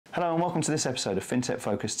Hello and welcome to this episode of FinTech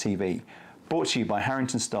Focus TV, brought to you by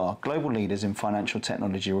Harrington Starr, global leaders in financial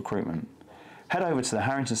technology recruitment. Head over to the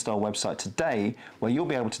Harrington Starr website today, where you'll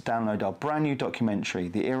be able to download our brand new documentary,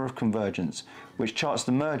 The Era of Convergence, which charts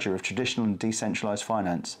the merger of traditional and decentralized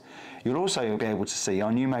finance. You'll also be able to see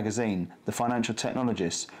our new magazine, The Financial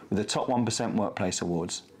Technologist, with the Top 1% Workplace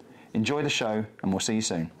Awards. Enjoy the show, and we'll see you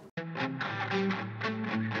soon.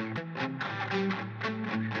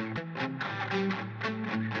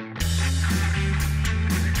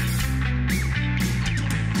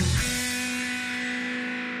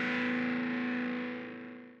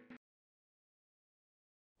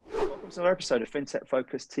 To another episode of FinTech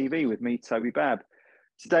Focus TV with me, Toby Babb.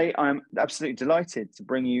 Today, I'm absolutely delighted to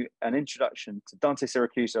bring you an introduction to Dante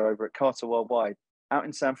Siracusa over at Carta Worldwide out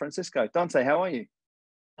in San Francisco. Dante, how are you?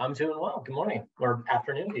 I'm doing well. Good morning or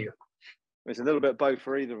afternoon to you. It's a little bit both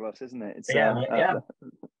for either of us, isn't it? It's, yeah.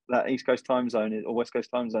 That East Coast time zone or West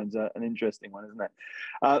Coast time zone is an interesting one, isn't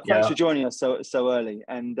it? Thanks for joining us so early,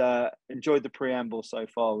 and enjoyed the preamble so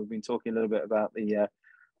far. We've been talking a little bit about the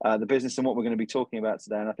business and what we're going to be talking about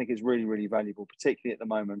today. And I think it's really, really valuable, particularly at the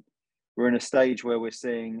moment. We're in a stage where we're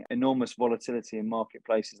seeing enormous volatility in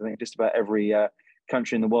marketplaces. I think just about every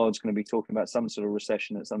country in the world is going to be talking about some sort of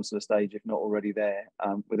recession at some sort of stage, if not already there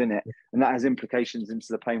within it. And that has implications into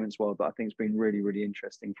the payments world that I think has been really, really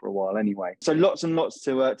interesting for a while anyway. So lots and lots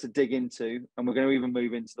to dig into. And we're going to even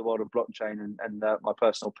move into the world of blockchain and my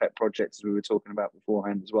personal pet projects, as we were talking about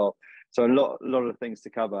beforehand as well. So a lot of things to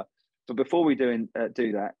cover. But before we do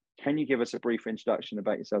that, can you give us a brief introduction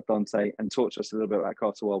about yourself, Dante, and talk to us a little bit about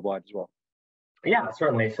Carta Worldwide as well? Yeah,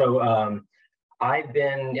 certainly. So I've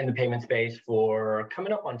been in the payment space for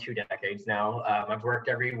coming up on 2 decades now. I've worked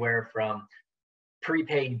everywhere from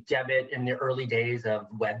prepaid debit in the early days of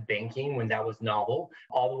web banking when that was novel,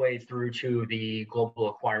 all the way through to the global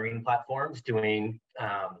acquiring platforms, doing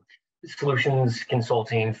solutions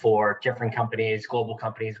consulting for different companies, global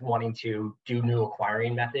companies wanting to do new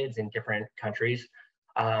acquiring methods in different countries.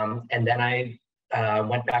 And then I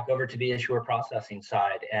went back over to the issuer processing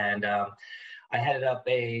side, and I headed up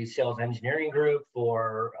a sales engineering group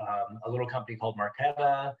for a little company called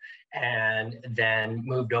Marqeta, and then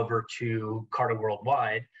moved over to Carta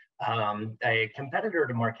Worldwide, a competitor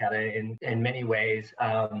to Marqeta in many ways.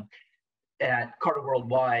 At Carta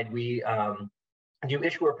Worldwide, we do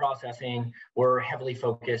issuer processing. We're heavily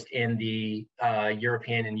focused in the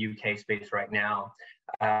European and UK space right now.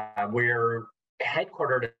 We're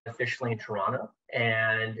headquartered officially in Toronto,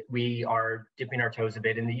 and we are dipping our toes a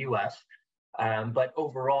bit in the US. But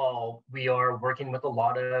overall, we are working with a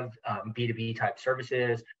lot of B2B type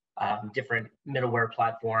services, different middleware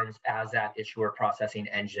platforms as that issuer processing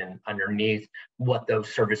engine underneath what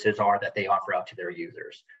those services are that they offer out to their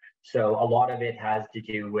users. So a lot of it has to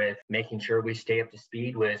do with making sure we stay up to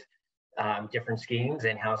speed with different schemes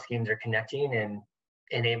and how schemes are connecting and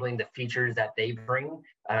enabling the features that they bring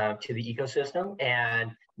to the ecosystem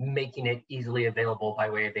and making it easily available by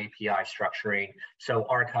way of API structuring so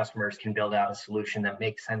our customers can build out a solution that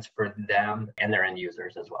makes sense for them and their end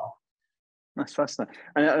users as well. That's fascinating.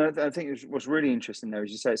 And I think what's really interesting there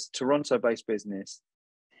is you say it's a Toronto-based business,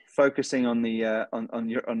 focusing on the a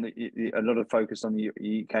lot of focus on the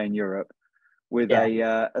UK and Europe, with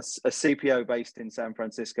a CPO based in San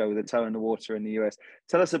Francisco with a toe in the water in the US.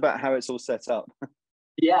 Tell us about how it's all set up.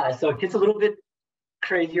 Yeah, so it gets a little bit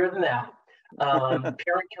crazier than that.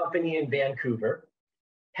 Parent company in Vancouver,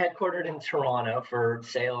 headquartered in Toronto for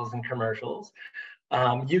sales and commercials,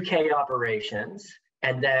 UK operations,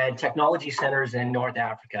 and then technology centers in North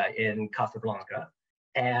Africa in Casablanca.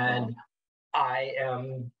 And I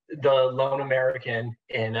am the lone American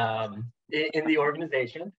in the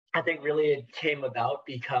organization. I think really it came about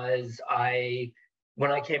because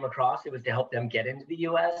when I came across, it was to help them get into the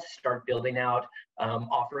US, start building out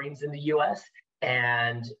offerings in the US,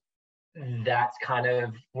 and that's kind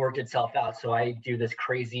of worked itself out. So I do this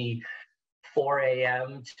crazy 4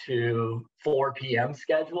 a.m. to 4 p.m.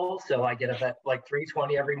 schedule. So I get up at like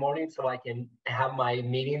 3:20 every morning so I can have my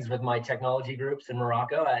meetings with my technology groups in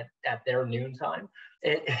Morocco at their noon time.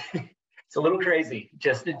 It's a little crazy,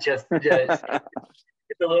 just it's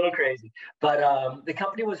a little crazy. But the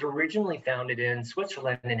company was originally founded in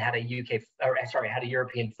Switzerland and had a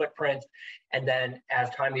European footprint. And then as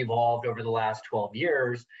time evolved over the last 12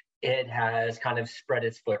 years, it has kind of spread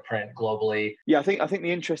its footprint globally. Yeah, I think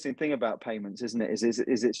the interesting thing about payments, isn't it, is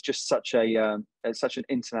it's just such an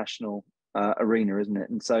international arena, isn't it?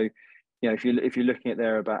 And so, you know, if you're looking at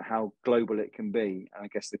there about how global it can be, I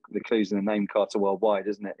guess the clues in the name Carta Worldwide,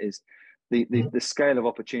 isn't it, is the scale of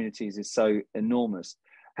opportunities is so enormous.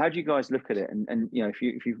 How do you guys look at it? And you know, if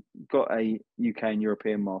you've got a UK and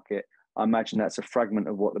European market, I imagine that's a fragment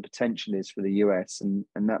of what the potential is for the US, and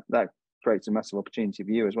that creates a massive opportunity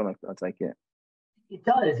for you as well. I take it. It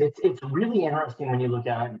does. It's really interesting when you look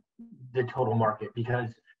at the total market, because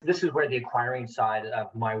this is where the acquiring side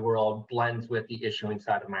of my world blends with the issuing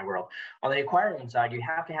side of my world. On the acquiring side, you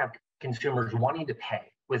have to have consumers wanting to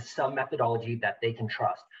pay with some methodology that they can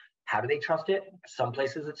trust. How do they trust it? Some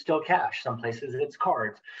places it's still cash, some places it's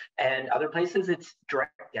cards, and other places it's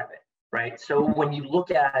direct debit, right? So when you look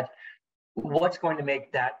at what's going to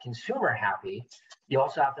make that consumer happy, you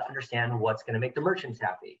also have to understand what's going to make the merchants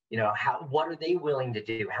happy. You know, what are they willing to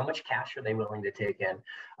do? How much cash are they willing to take in?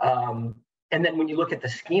 And then when you look at the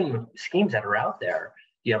schemes that are out there,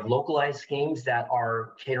 you have localized schemes that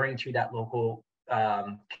are catering to that local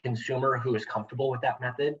consumer who is comfortable with that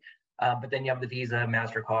method. But then you have the Visa,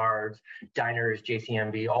 MasterCards, Diners,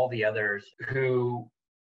 JCMB, all the others who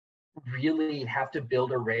really have to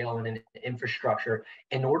build a rail and an infrastructure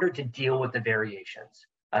in order to deal with the variations.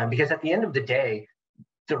 Because at the end of the day,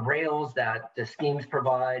 the rails that the schemes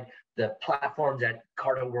provide, the platforms that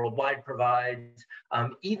Carta Worldwide provides,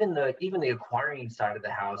 even the acquiring side of the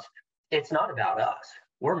house, it's not about us.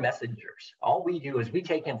 We're messengers. All we do is we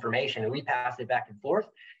take information and we pass it back and forth,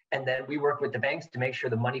 and then we work with the banks to make sure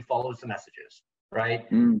the money follows the messages, right?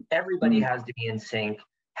 Everybody has to be in sync.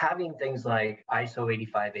 Having things like ISO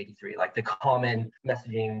 8583, like the common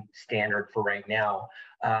messaging standard for right now,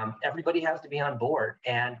 everybody has to be on board.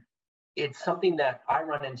 And it's something that I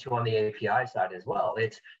run into on the API side as well.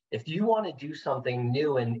 It's if you want to do something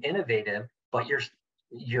new and innovative, but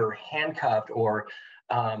you're handcuffed or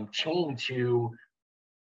chained to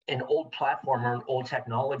an old platform or an old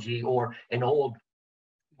technology or an old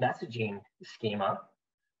messaging schema,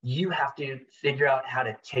 you have to figure out how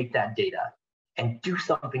to take that data and do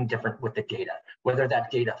something different with the data, whether that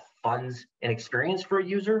data funds an experience for a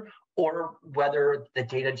user or whether the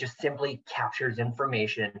data just simply captures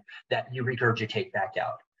information that you regurgitate back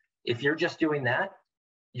out. If you're just doing that,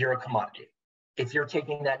 you're a commodity. If you're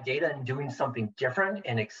taking that data and doing something different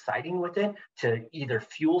and exciting with it to either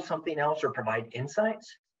fuel something else or provide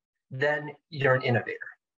insights, then you're an innovator.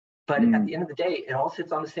 But at the end of the day, it all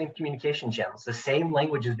sits on the same communication channels. The same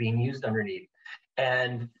language is being used underneath.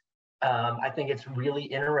 And I think it's really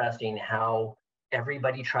interesting how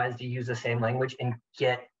everybody tries to use the same language and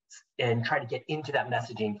try to get into that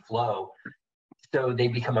messaging flow, so they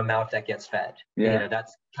become a mouth that gets fed. Yeah, you know,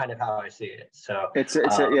 that's kind of how I see it. So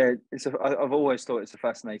I've always thought it's a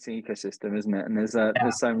fascinating ecosystem, isn't it? And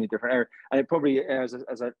there's so many different areas, and it probably, as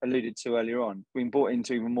I alluded to earlier on, being brought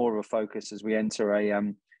into even more of a focus as we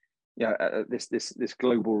enter this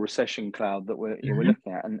global recession cloud that we're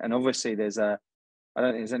looking at, and obviously I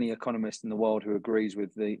don't think there's any economist in the world who agrees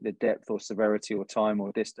with the depth or severity or time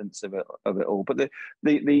or distance of it all. But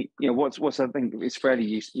the what's I think is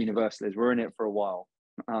fairly universal is we're in it for a while,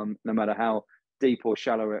 no matter how deep or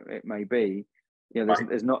shallow it may be. You know,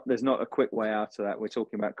 there's not a quick way out of that. We're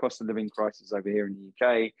talking about cost of living crisis over here in the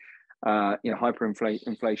UK.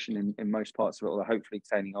 Hyperinflation in most parts of it, although hopefully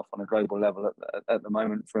tailing off on a global level at the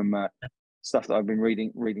moment from stuff that I've been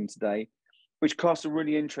reading today, which casts a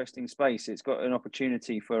really interesting space. It's got an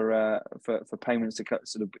opportunity for payments to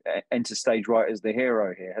sort of enter stage right as the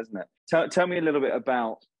hero here, hasn't it? Tell me a little bit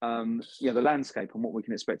about the landscape and what we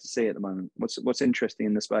can expect to see at the moment. What's interesting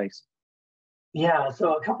in the space? Yeah,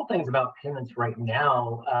 so a couple things about payments right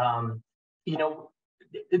now.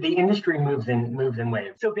 The industry moves in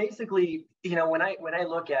waves. So basically, when I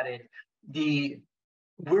look at it,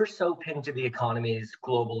 we're so pinned to the economies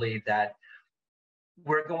globally that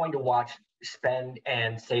we're going to watch spend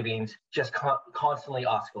and savings just constantly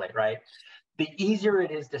oscillate, right? The easier it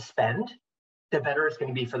is to spend, the better it's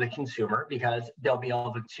going to be for the consumer, because they'll be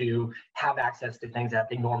able to have access to things that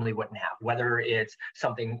they normally wouldn't have, whether it's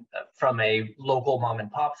something from a local mom and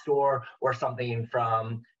pop store or something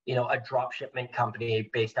from a drop shipment company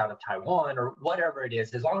based out of Taiwan or whatever it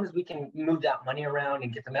is. As long as we can move that money around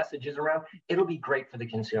and get the messages around, it'll be great for the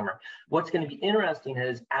consumer. What's going to be interesting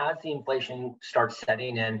is as the inflation starts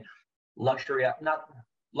setting in, luxury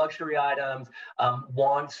items,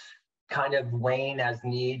 wants kind of wane as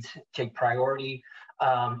needs take priority,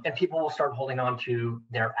 and people will start holding on to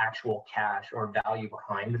their actual cash or value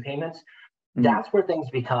behind the payments. That's where things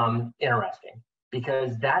become interesting,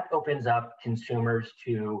 because that opens up consumers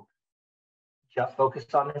to just focus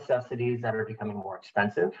on necessities that are becoming more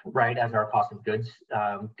expensive, right? As our cost of goods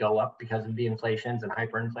go up because of the inflations and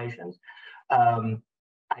hyperinflations.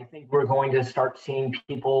 I think we're going to start seeing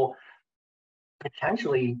people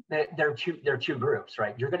potentially, there are two groups,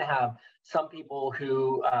 right? You're going to have some people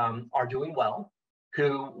who are doing well,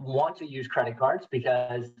 who want to use credit cards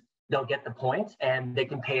because they'll get the points and they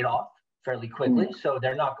can pay it off fairly quickly. So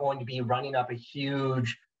they're not going to be running up a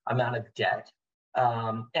huge amount of debt.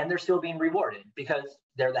 And they're still being rewarded because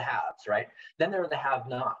they're the haves, right? Then there are the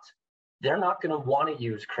have-nots. They're not going to want to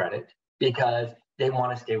use credit because they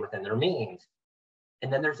want to stay within their means.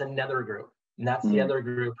 And then there's another group, and that's the other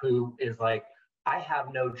group who is like, I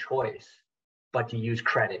have no choice but to use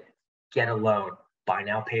credit, get a loan, buy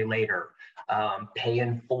now, pay later, pay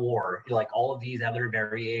in fore, like all of these other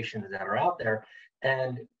variations that are out there.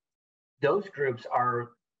 And those groups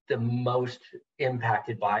are the most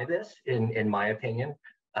impacted by this, in my opinion,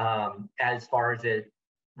 as far as it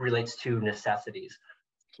relates to necessities.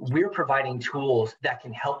 We're providing tools that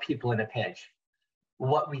can help people in a pinch.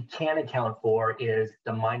 What we can account for is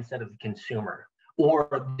the mindset of the consumer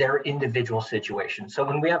or their individual situation. So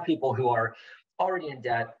when we have people who are already in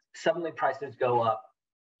debt, suddenly prices go up,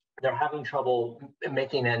 they're having trouble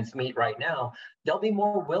making ends meet right now, they'll be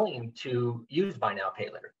more willing to use buy now, pay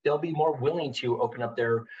later. They'll be more willing to open up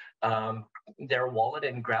their wallet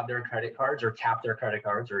and grab their credit cards or tap their credit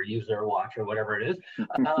cards or use their watch or whatever it is.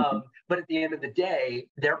 But at the end of the day,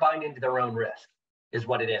 they're buying into their own risk is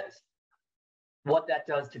what it is. What that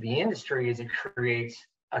does to the industry is it creates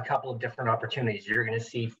a couple of different opportunities. You're going to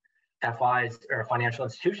see FIs or financial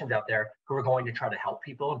institutions out there who are going to try to help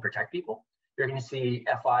people and protect people. You're going to see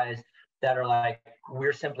FIs that are like,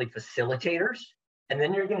 we're simply facilitators. And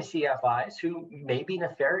then you're going to see FIs who may be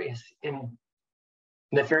nefarious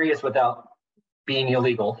without being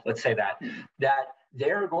illegal, let's say that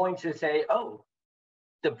they're going to say, oh,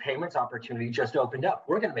 the payments opportunity just opened up.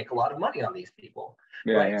 We're going to make a lot of money on these people,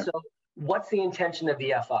 right? So what's the intention of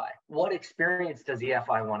the FI? What experience does the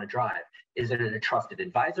FI want to drive? Is it a trusted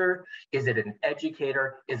advisor? Is it an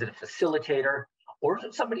educator? Is it a facilitator? Or is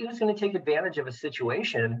it somebody who's going to take advantage of a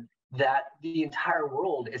situation that the entire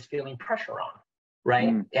world is feeling pressure on,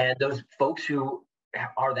 right? And those folks who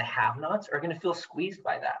are the have-nots are going to feel squeezed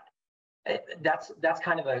by that. That's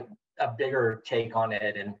kind of a bigger take on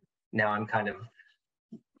it. And now I'm kind of,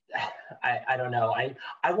 I don't know.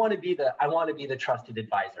 I want to be the trusted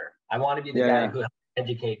advisor. I want to be the guy who helps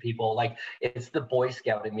educate people. Like, it's the Boy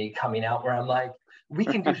Scout in me coming out where I'm like, we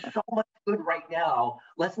can do so much good right now.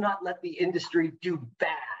 Let's not let the industry do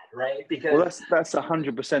bad, right? Because that's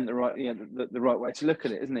 100% the right, the right way to look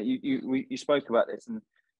at it, isn't it? You spoke about this and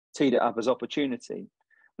teed it up as opportunity.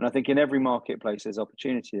 And I think in every marketplace there's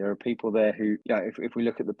opportunity. There are people there who, if we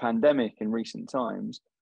look at the pandemic in recent times,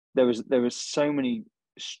 there was so many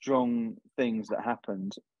strong things that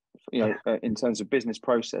happened, in terms of business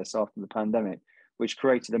process after the pandemic, which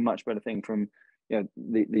created a much better thing from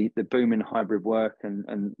the boom in hybrid work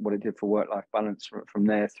and what it did for work-life balance from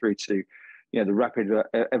there through to the rapid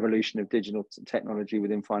evolution of digital technology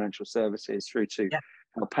within financial services through to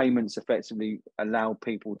how payments effectively allow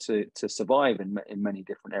people to survive in many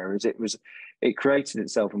different areas. It created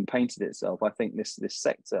itself and painted itself. I think this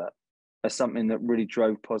sector as something that really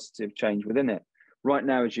drove positive change within it. Right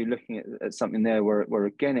now, as you're looking at something there where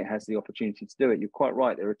again it has the opportunity to do it, you're quite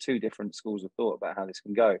right. There are two different schools of thought about how this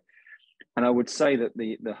can go. And I would say that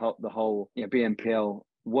the whole BNPL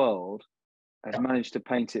world has managed to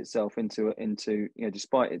paint itself into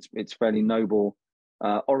despite its fairly noble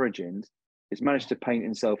origins, it's managed to paint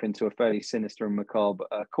itself into a fairly sinister and macabre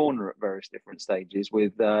corner at various different stages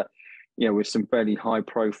with some fairly high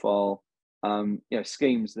profile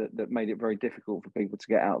schemes that made it very difficult for people to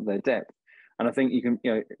get out of their debt. And I think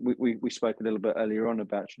we spoke a little bit earlier on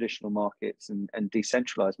about traditional markets and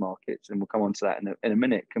decentralized markets, and we'll come on to that in a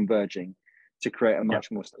minute, converging to create a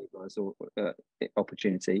much more stabilized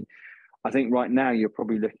opportunity. I think right now you're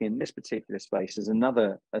probably looking in this particular space as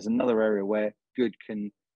another area where good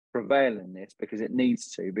can prevail in this, because it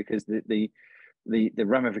needs to, because the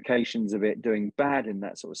ramifications of it doing bad in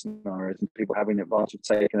that sort of scenarios and people having advantage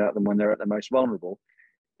taken out of them when they're at their most vulnerable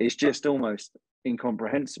is just almost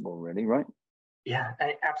incomprehensible, really, right? Yeah,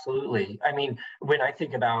 absolutely. I mean, when I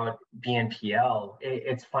think about BNPL,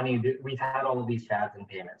 it's funny that we've had all of these fads in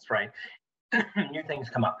payments, right? New things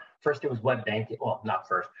come up. First, it was web banking. Well, not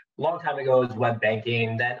first. A long time ago, it was web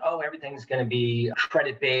banking. Then, everything's going to be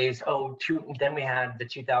credit-based. Then we had the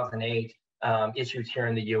 2008 issues here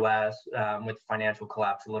in the U.S. With financial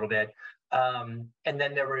collapse a little bit. And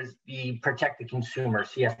then there was the Protect the Consumer,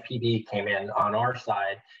 CFPB came in on our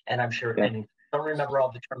side. And I'm sure, and I don't remember all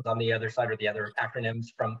the terms on the other side or the other acronyms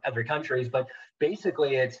from other countries, but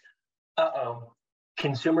basically it's,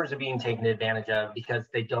 consumers are being taken advantage of because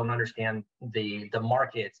they don't understand the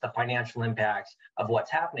markets, the financial impacts of what's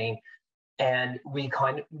happening. And we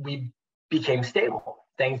became stable.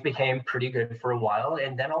 things became pretty good for a while.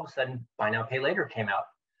 And then all of a sudden, buy now, pay later came out.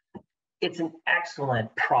 It's an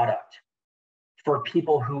excellent product for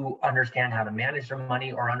people who understand how to manage their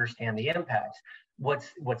money or understand the impacts.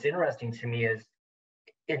 What's interesting to me is,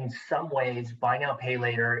 in some ways, buy now, pay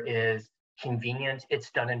later is convenient. It's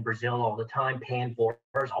done in Brazil all the time. Paying for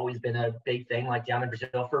has always been a big thing, like down in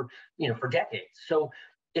Brazil for decades. So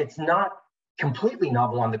it's not completely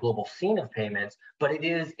novel on the global scene of payments, but it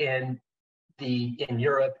is in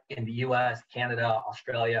Europe, in the US, Canada,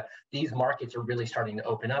 Australia. These markets are really starting to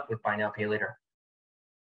open up with buy now, pay later.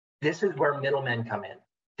 This is where middlemen come in.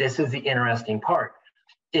 This is the interesting part.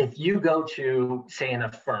 If you go to, say, in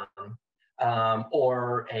a firm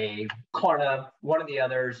or a Klarna, one of the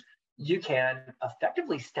others, you can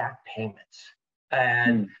effectively stack payments.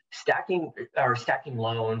 And stacking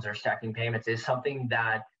loans or stacking payments is something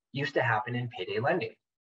that used to happen in payday lending.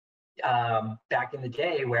 Back in the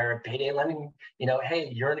day, where payday lending, hey,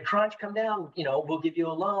 you're in a crunch, come down, we'll give you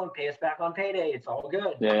a loan, pay us back on payday, it's all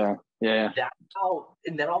good. Yeah. That's how,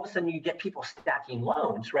 and then all of a sudden you get people stacking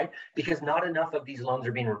loans, right? Because not enough of these loans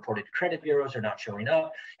are being reported to credit bureaus, are not showing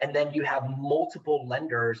up. And then you have multiple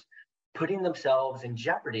lenders putting themselves in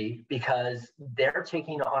jeopardy because they're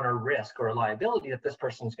taking on a risk or a liability that this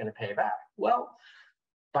person's going to pay back. Well,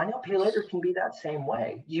 buy now, pay later can be that same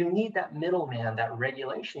way. You need that middleman, that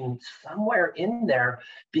regulation somewhere in there,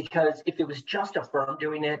 because if it was just a firm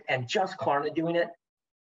doing it and just Klarna doing it,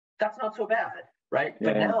 that's not so bad, right?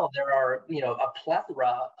 Yeah. But now there are, a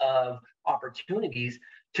plethora of opportunities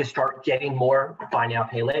to start getting more buy now,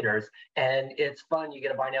 pay laters. And it's fun. You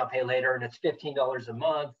get a buy now, pay later, and it's $15 a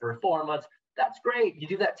month for 4 months. That's great. You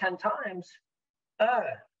do that 10 times.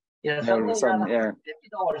 Suddenly you're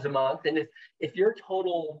 $50 a month. And if your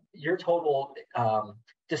total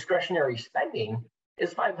discretionary spending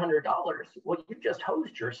is $500, well, you just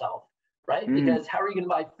hosed yourself, right? Because how are you going to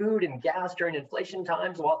buy food and gas during inflation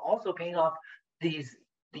times while also paying off these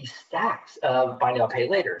stacks of buy now, pay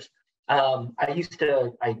laters? I used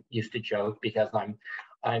to joke, because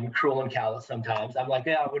I'm cruel and callous sometimes. I'm like,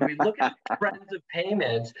 yeah, when we look at trends of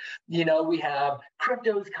payments, we have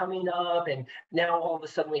cryptos coming up, and now all of a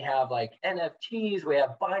sudden we have like NFTs, we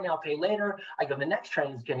have buy now, pay later. I go, the next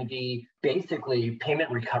trend is going to be basically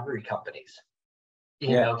payment recovery companies,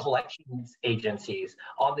 collections agencies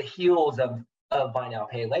on the heels of buy now,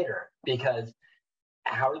 pay later, because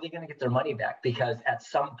how are they going to get their money back? Because at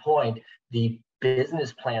some point, the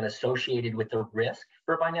business plan associated with the risk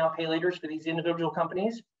for buy now, pay laters for these individual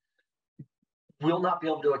companies will not be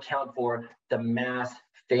able to account for the mass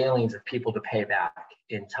failings of people to pay back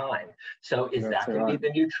in time. So is that going to be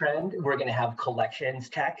the new trend? We're going to have collections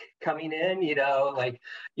tech coming in, and like,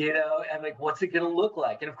 what's it going to look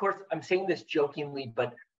like? And of course, I'm saying this jokingly,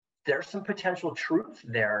 but there's some potential truth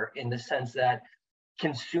there, in the sense that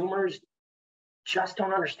consumers just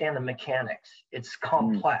don't understand the mechanics. It's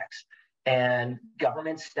complex. And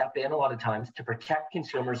governments step in a lot of times to protect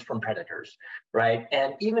consumers from predators, right?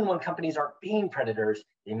 And even when companies aren't being predators,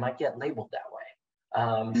 they might get labeled that way.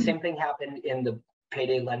 Same thing happened in the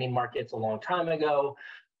payday lending markets a long time ago,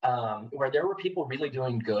 where there were people really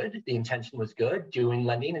doing good. The intention was good, doing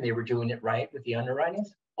lending, and they were doing it right with the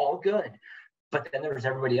underwritings, all good. But then there was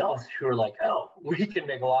everybody else who were like, oh, we can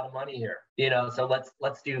make a lot of money here, so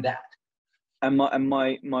let's do that. And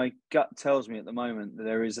my gut tells me at the moment that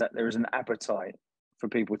there is an appetite for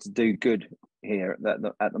people to do good here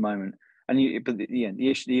at the moment. And the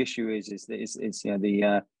issue is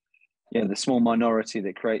the small minority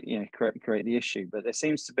that create the issue. But there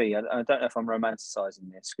seems to be, I don't know if I'm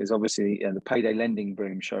romanticizing this, because obviously the payday lending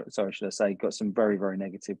boom, should I say, got some very, very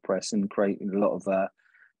negative press and created a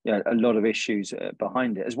lot of issues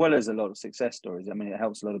behind it, as well as a lot of success stories. I mean, it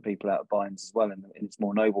helps a lot of people out of binds as well in its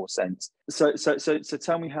more noble sense. So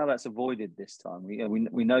tell me how that's avoided this time.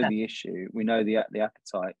 We know the issue, we know the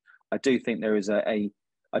appetite. I do think there is as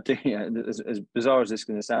bizarre as this is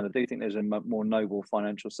going to sound, I do think there's a more noble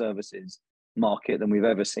financial services market than we've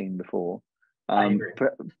ever seen before. I agree.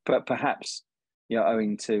 But perhaps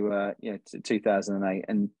owing to 2008,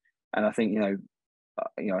 and I think I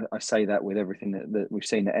say that with everything that we've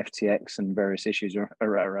seen at FTX and various issues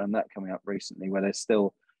around that coming up recently, where there's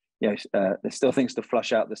still things to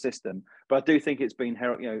flush out the system. But I do think it's been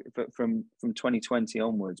from 2020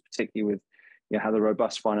 onwards, particularly with how the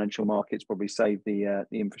robust financial markets probably saved the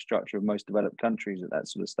infrastructure of most developed countries at that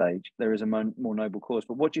sort of stage. There is a more noble cause.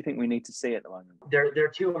 But what do you think we need to see at the moment? There are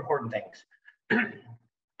two important things: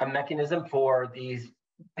 a mechanism for these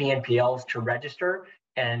BNPLs to register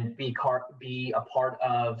and be a part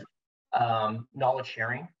of knowledge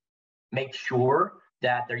sharing. Make sure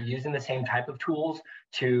that they're using the same type of tools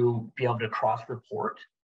to be able to cross-report,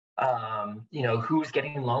 who's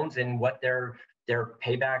getting loans and what their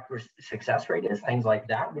payback success rate is. Things like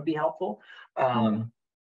that would be helpful.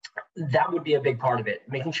 That would be a big part of it,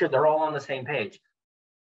 making sure they're all on the same page.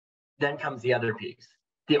 Then comes the other piece.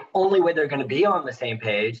 The only way they're going to be on the same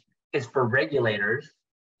page is for regulators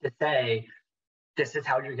to say, this is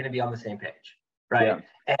how you're going to be on the same page, right?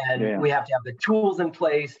 Yeah. And we have to have the tools in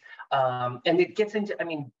place. And it gets into,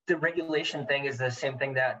 the regulation thing is the same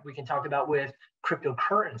thing that we can talk about with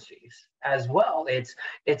cryptocurrencies as well.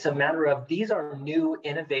 It's a matter of, these are new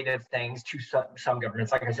innovative things to some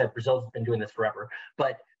governments. Like I said, Brazil's been doing this forever.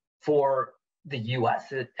 But for the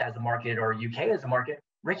US as a market or UK as a market,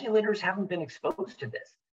 regulators haven't been exposed to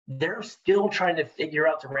this. They're still trying to figure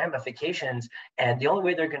out the ramifications. And the only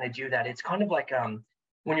way they're going to do that, it's kind of like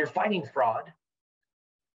when you're fighting fraud,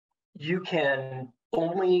 you can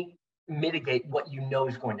only mitigate what you know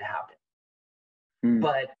is going to happen.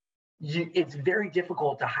 But it's very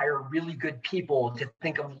difficult to hire really good people to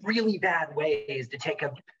think of really bad ways to take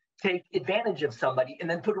advantage of somebody and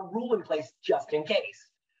then put a rule in place just in case.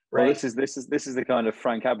 Right. Well, this is the kind of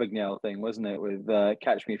Frank Abagnale thing, wasn't it? With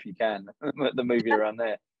Catch Me If You Can, the movie around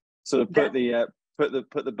there. Sort of put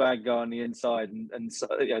the bad guy on the inside and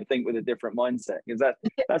think with a different mindset, because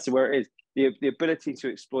that's where it is. The ability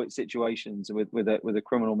to exploit situations with a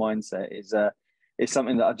criminal mindset is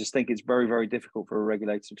something that I just think it's very, very difficult for a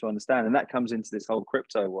regulator to understand, and that comes into this whole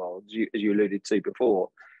crypto world, as you alluded to before.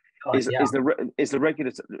 Is the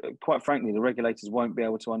regulator, quite frankly, the regulators won't be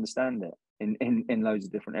able to understand it in loads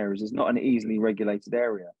of different areas. It's not an easily regulated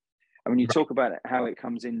area. And when you talk about how it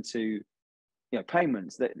comes into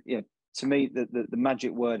payments, that to me the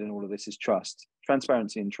magic word in all of this is trust,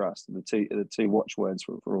 transparency and trust, are the two watchwords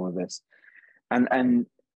for all of this. And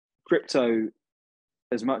crypto,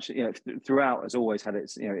 as much throughout, has always had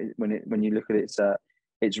its when you look at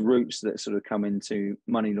its roots that sort of come into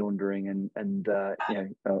money laundering and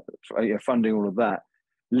funding all of that,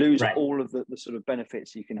 lose all of the sort of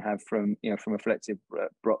benefits you can have from a flexible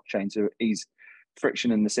blockchain to ease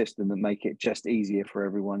friction in the system that make it just easier for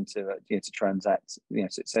everyone to transact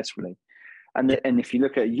successfully. And if you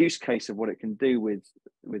look at a use case of what it can do with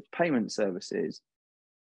payment services,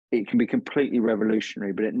 it can be completely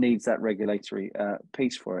revolutionary, but it needs that regulatory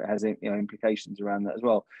piece for it. It has implications around that as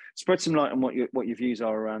well. Spread some light on what your views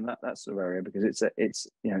are around that sort of area, because it's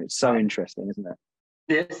so interesting, isn't it?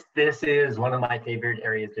 This is one of my favorite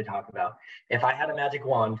areas to talk about. If I had a magic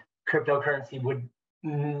wand, cryptocurrency would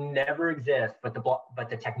never exist, but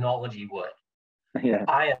the technology would. Yeah.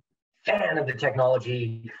 I am a fan of the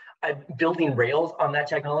technology. Building rails on that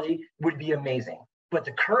technology would be amazing, but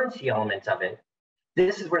the currency element of it,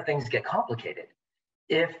 this is where things get complicated.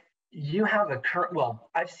 If you have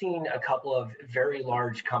I've seen a couple of very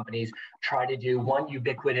large companies try to do one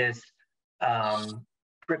ubiquitous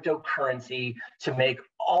cryptocurrency to make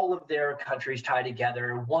all of their countries tie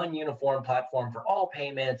together, one uniform platform for all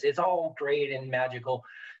payments. It's all great and magical.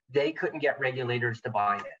 They couldn't get regulators to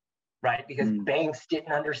buy it, right? Because banks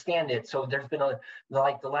didn't understand it. So there's been the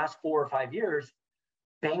last 4 or 5 years,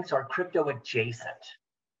 banks are crypto adjacent,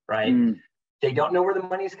 right? They don't know where the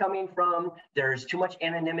money's coming from. There's too much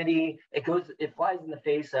anonymity. It flies in the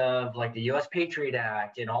face of like the US Patriot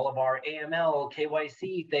Act and all of our AML,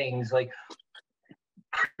 KYC things. Like,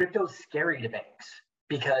 crypto's scary to banks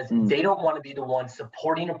because they don't want to be the ones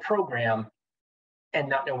supporting a program and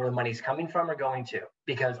not know where the money's coming from or going to,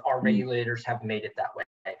 because our regulators have made it that way,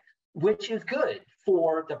 which is good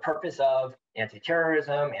for the purpose of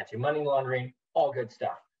anti-terrorism, anti-money laundering, all good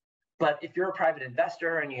stuff. But if you're a private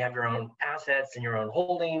investor and you have your own assets and your own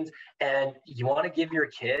holdings and you want to give your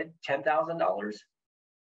kid $10,000,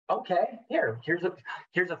 okay, here's a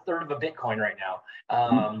third of a Bitcoin right now.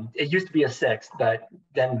 It used to be a sixth, but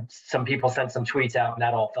then some people sent some tweets out and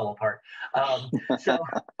that all fell apart.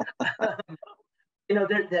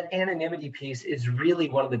 That anonymity piece is really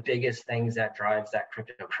one of the biggest things that drives that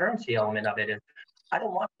cryptocurrency element of it. Is I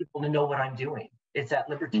don't want people to know what I'm doing. It's that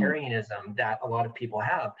libertarianism that a lot of people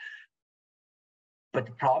have. But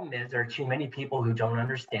the problem is there are too many people who don't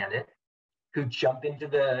understand it, who jump into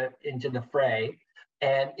the fray,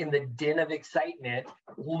 and in the din of excitement,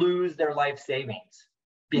 lose their life savings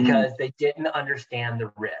because they didn't understand the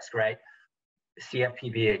risk, right?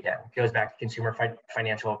 CFPB, again, goes back to Consumer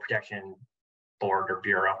Financial Protection Board or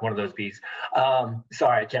Bureau, one of those Bs.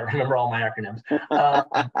 Sorry, I can't remember all my acronyms.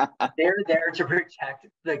 They're there to protect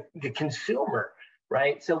the consumer,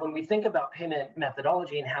 right? So when we think about payment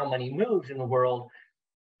methodology and how money moves in the world,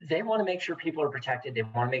 they want to make sure people are protected. They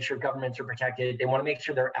want to make sure governments are protected. They want to make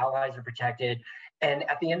sure their allies are protected. And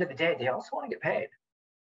at the end of the day, they also want to get paid,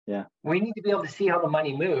 Yeah. We need to be able to see how the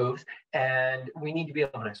money moves, and we need to be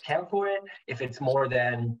able to account for it if it's more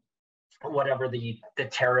than whatever the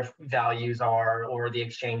tariff values are or the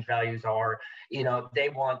exchange values are. They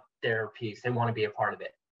want their piece. They want to be a part of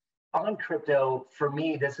it. On crypto, for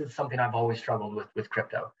me, this is something I've always struggled with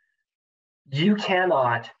crypto. You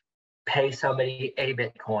cannot pay somebody a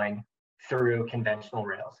Bitcoin through conventional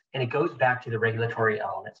rails. And it goes back to the regulatory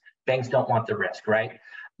elements. Banks don't want the risk, right?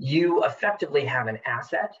 You effectively have an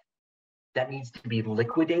asset that needs to be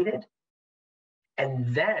liquidated. And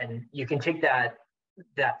then you can take that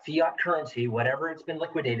fiat currency, whatever it's been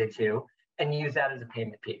liquidated to, and use that as a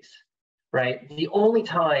payment piece, right? The only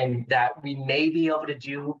time that we may be able to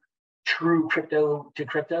do true crypto to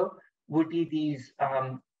crypto would be these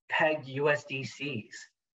pegged USDCs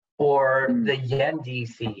or the yen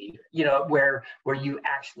DC, where you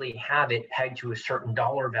actually have it pegged to a certain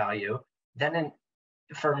dollar value. Then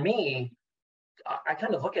for me, I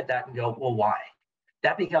kind of look at that and go, well, why?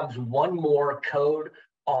 That becomes one more code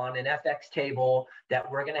on an FX table that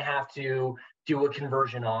we're going to have to do a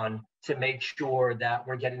conversion on to make sure that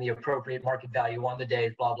we're getting the appropriate market value on the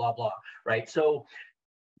days, blah, blah, blah, right? So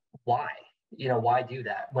why? Why do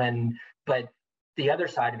that? But the other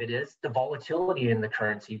side of it is the volatility in the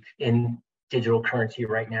currency, in digital currency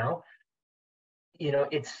right now.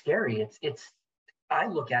 It's scary. I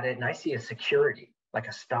look at it and I see a security, like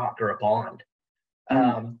a stock or a bond.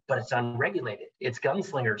 But it's unregulated. It's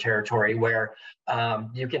gunslinger territory where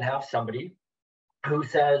you can have somebody who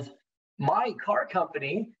says, my car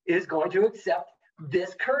company is going to accept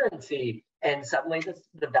this currency. And suddenly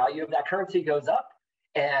the value of that currency goes up.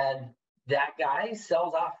 And that guy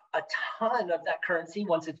sells off a ton of that currency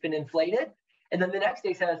once it's been inflated. And then the next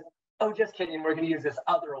day says, oh, just kidding, we're going to use this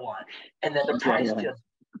other one. And then the price just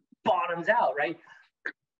bottoms out, right?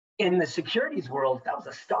 In the securities world, if that was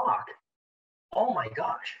a stock, oh my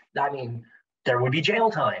gosh, I mean, there would be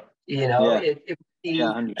jail time, it would be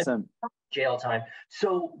 100%. Jail time.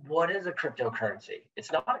 So what is a cryptocurrency?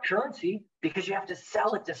 It's not a currency because you have to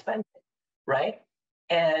sell it to spend it, right?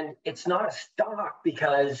 And it's not a stock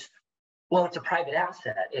because, well, it's a private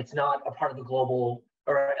asset. It's not a part of the global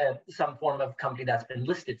or some form of company that's been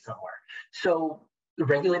listed somewhere. So the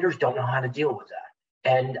regulators don't know how to deal with that.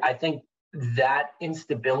 And I think that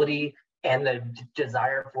instability and the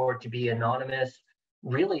desire for it to be anonymous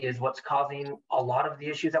really is what's causing a lot of the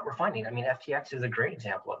issues that we're finding. I mean, FTX is a great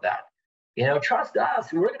example of that. Trust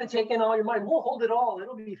us, we're going to take in all your money. We'll hold it all.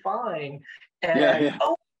 It'll be fine. And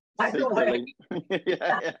oh, by the way,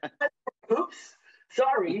 oops,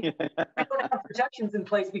 sorry. We don't have protections in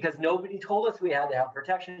place because nobody told us we had to have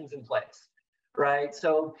protections in place, right?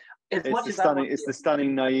 So it's the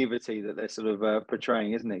stunning naivety that they're sort of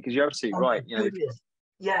portraying, isn't it? Because you're absolutely right.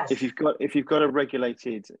 Yes. If you've got a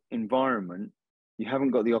regulated environment, you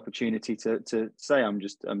haven't got the opportunity to say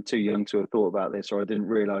I'm too young to have thought about this, or I didn't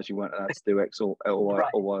realize you weren't allowed to do X or Y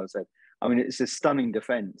or Z. I mean, it's a stunning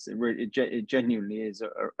defense. It genuinely is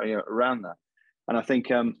around that. And I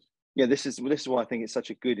think this is why I think it's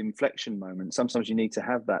such a good inflection moment. Sometimes you need to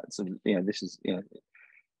have that sort of, this is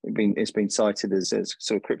it's been cited as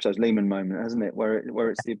sort of crypto's Lehman moment, hasn't it?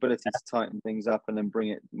 Where it's the ability to tighten things up and then bring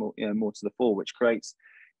it more to the fore, which creates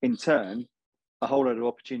in turn a whole lot of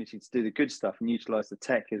opportunity to do the good stuff and utilize the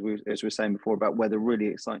tech, as we were saying before, about where the really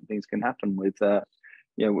exciting things can happen with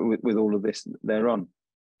with all of this thereon.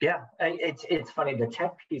 Yeah, it's funny. The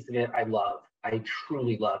tech piece of it, I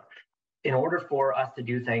truly love. In order for us to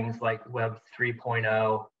do things like Web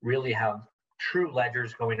 3.0, really have true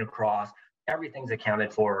ledgers going across, everything's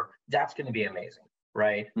accounted for, that's going to be amazing,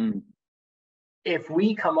 right? If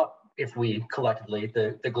we collectively,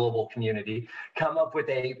 the global community, come up with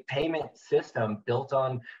a payment system built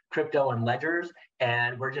on crypto and ledgers,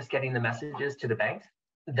 and we're just getting the messages to the banks,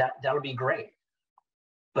 that'll be great.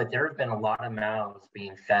 But there have been a lot of mouths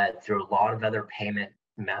being fed through a lot of other payment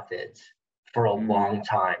methods for a long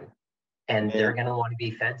time, and they're going to want to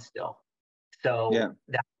be fed still. So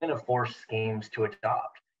that's going to force schemes to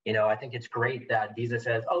adopt. I think it's great that Visa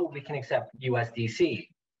says, oh, we can accept USDC.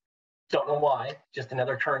 Don't know why, just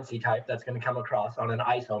another currency type that's going to come across on an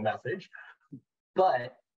ISO message.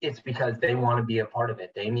 But it's because they want to be a part of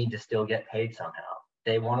it. They need to still get paid somehow.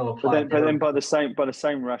 They want to apply. But then by the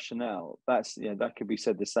same rationale, that could be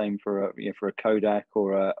said the same for a Kodak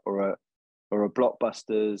or a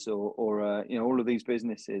Blockbusters or all of these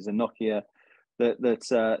businesses, and Nokia that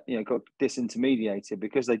got disintermediated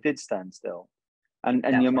because they did stand still. And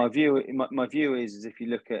my view is if you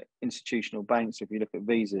look at institutional banks, if you look at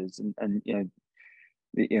Visas, and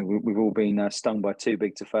we've all been stung by too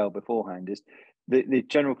big to fail beforehand. Is the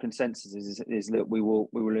general consensus is that we will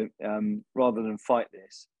rather than fight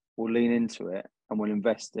this, we'll lean into it and we'll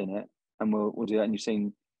invest in it, and we'll do that. And you've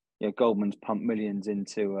seen, Goldman's pumped millions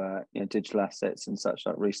into digital assets and such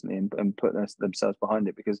like recently, and put themselves behind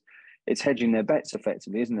it, because it's hedging their bets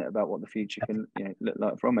effectively, isn't it, about what the future can look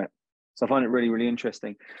like from it. So I find it really, really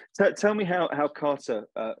interesting. So tell me how Carta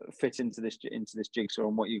fit into this jigsaw,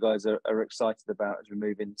 and what you guys are excited about as we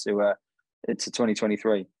move into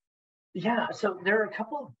 2023. Yeah, so there are a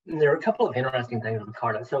couple of interesting things with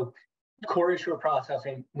Carta. So core issuer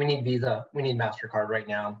processing, we need Visa, we need MasterCard right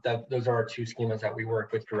now. Those are our two schemas that we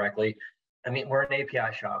work with directly. I mean, we're an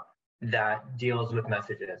API shop that deals with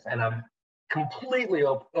messages, and I'm completely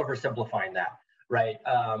oversimplifying that, right?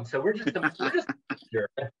 So we're just a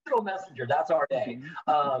digital messenger. That's our day.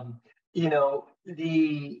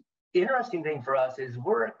 The interesting thing for us is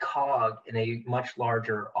we're a cog in a much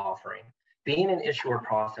larger offering. Being an issuer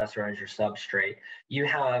processor as your substrate, you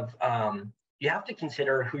have to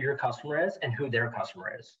consider who your customer is and who their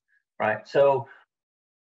customer is, right? So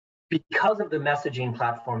because of the messaging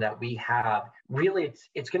platform that we have, really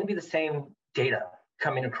it's going to be the same data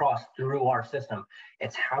coming across through our system.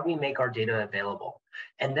 It's how we make our data available.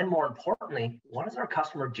 And then more importantly, what does our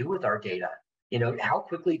customer do with our data? How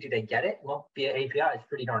quickly do they get it? Well, via API is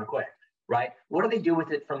pretty darn quick, right? What do they do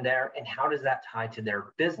with it from there? And how does that tie to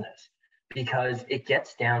their business? Because it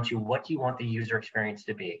gets down to, what do you want the user experience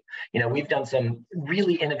to be? We've done some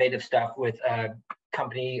really innovative stuff with a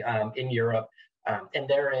company in Europe, and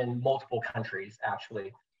they're in multiple countries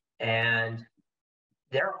actually. And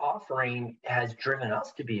their offering has driven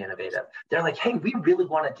us to be innovative. They're like, hey, we really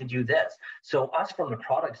wanted to do this. So us from the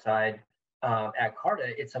product side at Carta,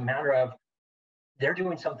 it's a matter of, they're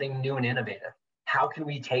doing something new and innovative. How can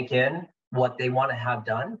we take in what they want to have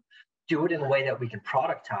done, do it in a way that we can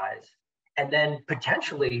productize, and then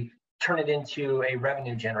potentially turn it into a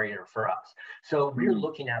revenue generator for us? So we're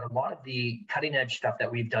looking at a lot of the cutting edge stuff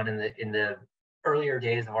that we've done in the earlier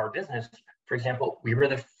days of our business. For example, we were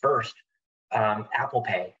the first Apple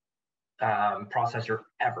Pay processor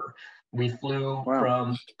ever. We flew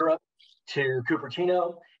from Europe to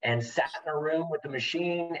Cupertino and sat in a room with the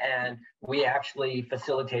machine, and we actually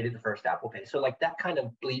facilitated the first Apple Pay. So like that kind of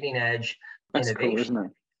bleeding edge innovation. Cool, isn't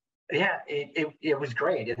it? Yeah, it was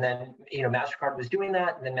great. And then, MasterCard was doing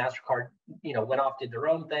that. And then MasterCard, went off, did their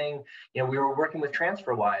own thing. We were working with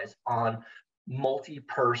TransferWise on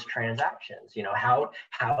multi-purse transactions.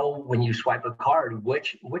 How when you swipe a card,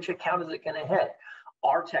 which account is it going to hit?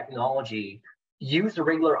 Our technology used the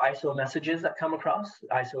regular ISO messages that come across,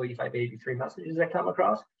 ISO 8583 messages that come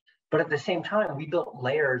across. But at the same time, we built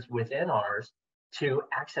layers within ours to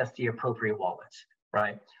access the appropriate wallets,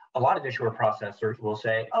 right? A lot of issuer processors will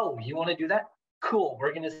say, oh, you want to do that? Cool,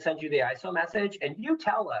 we're going to send you the ISO message and you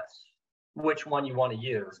tell us which one you want to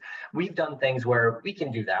use. We've done things where we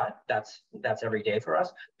can do that. That's every day for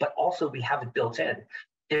us, but also we have it built in.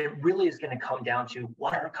 It really is going to come down to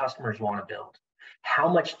what our customers want to build. How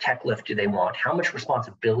much tech lift do they want? How much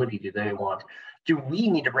responsibility do they want? Do we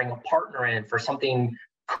need to bring a partner in for something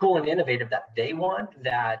cool and innovative that they want,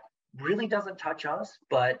 that really doesn't touch us,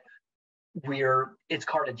 but it's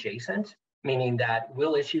card adjacent, meaning that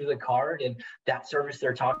we'll issue the card and that service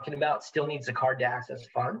they're talking about still needs a card to access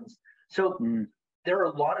funds. So there are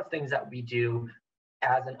a lot of things that we do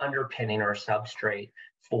as an underpinning or substrate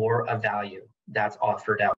for a value that's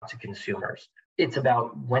offered out to consumers. It's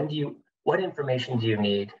about, what information do you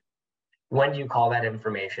need? When do you call that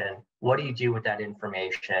information? What do you do with that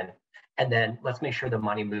information? And then let's make sure the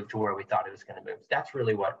money moved to where we thought it was going to move. That's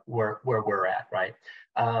really where we're at, right?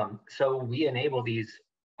 So we enable these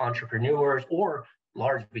entrepreneurs or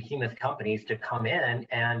large behemoth companies to come in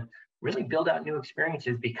and really build out new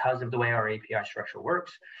experiences because of the way our API structure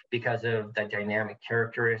works, because of the dynamic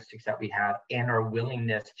characteristics that we have, and our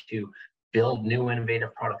willingness to build new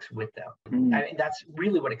innovative products with them. I mean, that's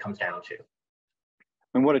really what it comes down to.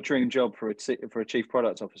 And what a dream job for a chief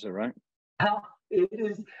product officer, right? It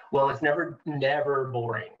is. Well, it's never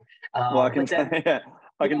boring. Well, I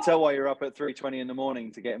can tell why you're up at 3:20 in the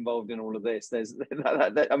morning to get involved in all of this.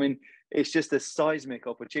 I mean, it's just a seismic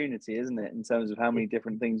opportunity, isn't it, in terms of how many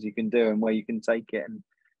different things you can do and where you can take it, and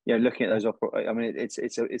looking at those. I mean, it's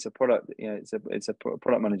a product. It's a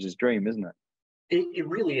product manager's dream, isn't it? It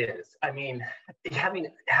really is. I mean,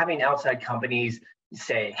 having outside companies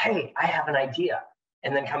say, "Hey, I have an idea,"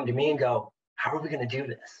 and then come to me and go, "How are we going to do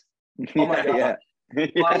this?" Oh my God.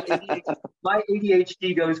 My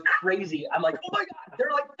ADHD goes crazy. I'm like, oh my God, there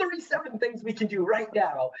are like 37 things we can do right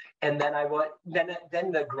now. And then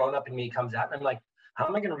then the grown up in me comes out and I'm like, How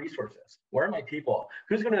am I going to resource this? Where are my people?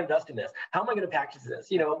 Who's going to invest in this? How am I going to package this?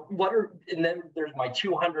 You know, and then there's my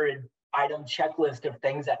 200 item checklist of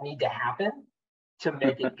things that need to happen to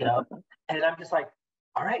make it go. And I'm just like,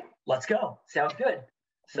 all right, let's go. Sounds good.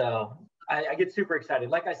 So I get super excited.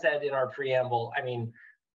 Like I said in our preamble, I mean,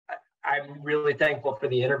 I'm really thankful for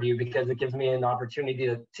the interview because it gives me an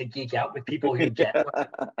opportunity to geek out with people who get it.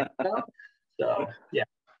 So, yeah.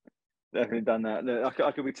 Definitely done that. Look,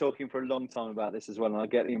 I could be talking for a long time about this as well, and I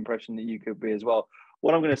get the impression that you could be as well.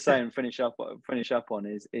 What I'm going to say and finish up on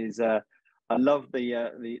is I love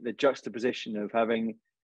the juxtaposition of having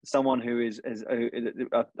someone who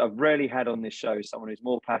I've rarely had on this show, someone who's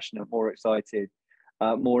more passionate, more excited,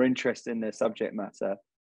 more interested in their subject matter,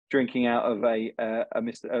 drinking out of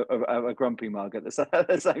a grumpy mug at the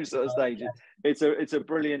same sort of stage. It's a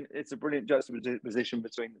brilliant juxtaposition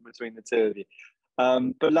between the two of you.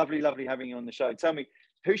 But lovely having you on the show. Tell me,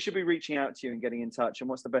 who should be reaching out to you and getting in touch, and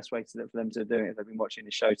what's the best way for them to do it if they've been watching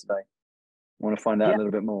the show today? I want to find out a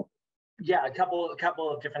little bit more. Yeah, a couple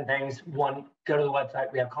of different things. One, go to the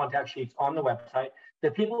website. We have contact sheets on the website.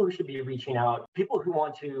 The people who should be reaching out, people who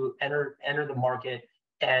want to enter the market,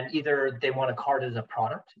 and either they want a card as a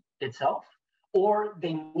product itself, or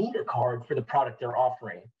they need a card for the product they're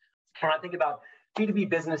offering. When I think about B2B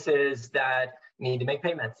businesses that need to make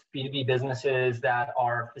payments, B2B businesses that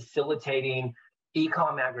are facilitating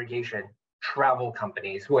e-com aggregation, travel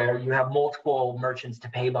companies where you have multiple merchants to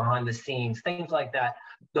pay behind the scenes, things like that.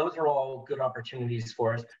 Those are all good opportunities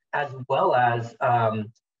for us, as well as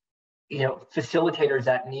facilitators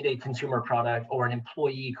that need a consumer product or an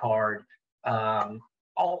employee card.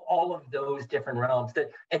 All of those different realms.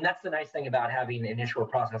 And that's the nice thing about having an initial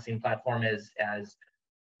processing platform as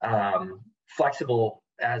flexible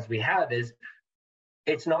as we have is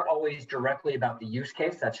it's not always directly about the use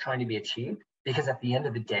case that's trying to be achieved, because at the end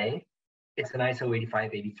of the day, it's an ISO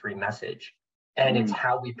 8583 message, and it's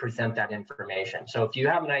how we present that information. So if you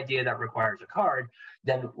have an idea that requires a card,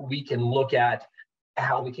 then we can look at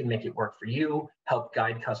how we can make it work for you, help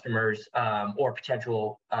guide customers or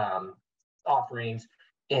potential offerings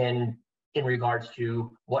in regards to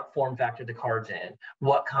what form factor the card's in,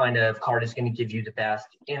 what kind of card is going to give you the best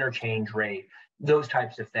interchange rate, those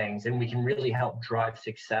types of things. And we can really help drive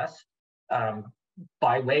success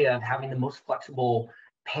by way of having the most flexible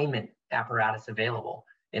payment apparatus available,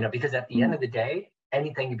 because at the end of the day,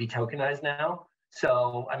 anything can be tokenized now.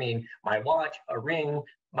 So, I mean, my watch, a ring,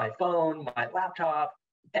 my phone, my laptop,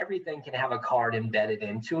 everything can have a card embedded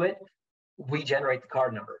into it. We generate the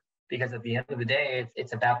card number, because at the end of the day,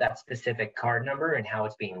 it's about that specific card number and how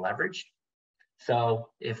it's being leveraged. So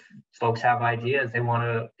if folks have ideas they want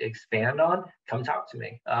to expand on, come talk to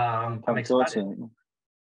me. I'm excited.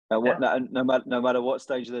 No matter what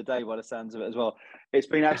stage of the day, by the sounds of it as well. It's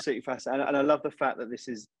been absolutely fascinating. And I love the fact that this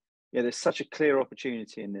is, there's such a clear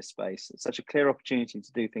opportunity in this space. It's such a clear opportunity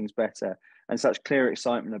to do things better, and such clear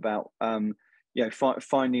excitement about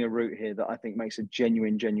finding a route here that I think makes a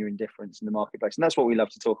genuine difference in the marketplace. And that's what we love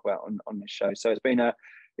to talk about on this show. So it's been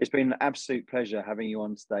an absolute pleasure having you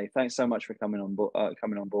on today. Thanks so much for coming on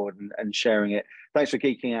board and sharing it. Thanks for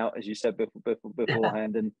geeking out, as you said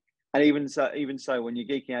beforehand. And even so, when you're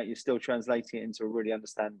geeking out, you're still translating it into a really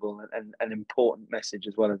understandable and important message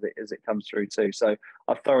as well as it comes through too. So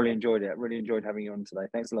I've thoroughly enjoyed it. I really enjoyed having you on today.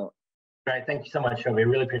 Thanks a lot. All right. Thank you so much, Toby.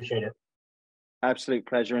 Really appreciate it. Absolute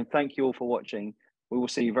pleasure. And thank you all for watching. We will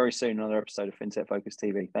see you very soon on another episode of FinTech Focus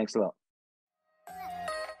TV. Thanks a lot.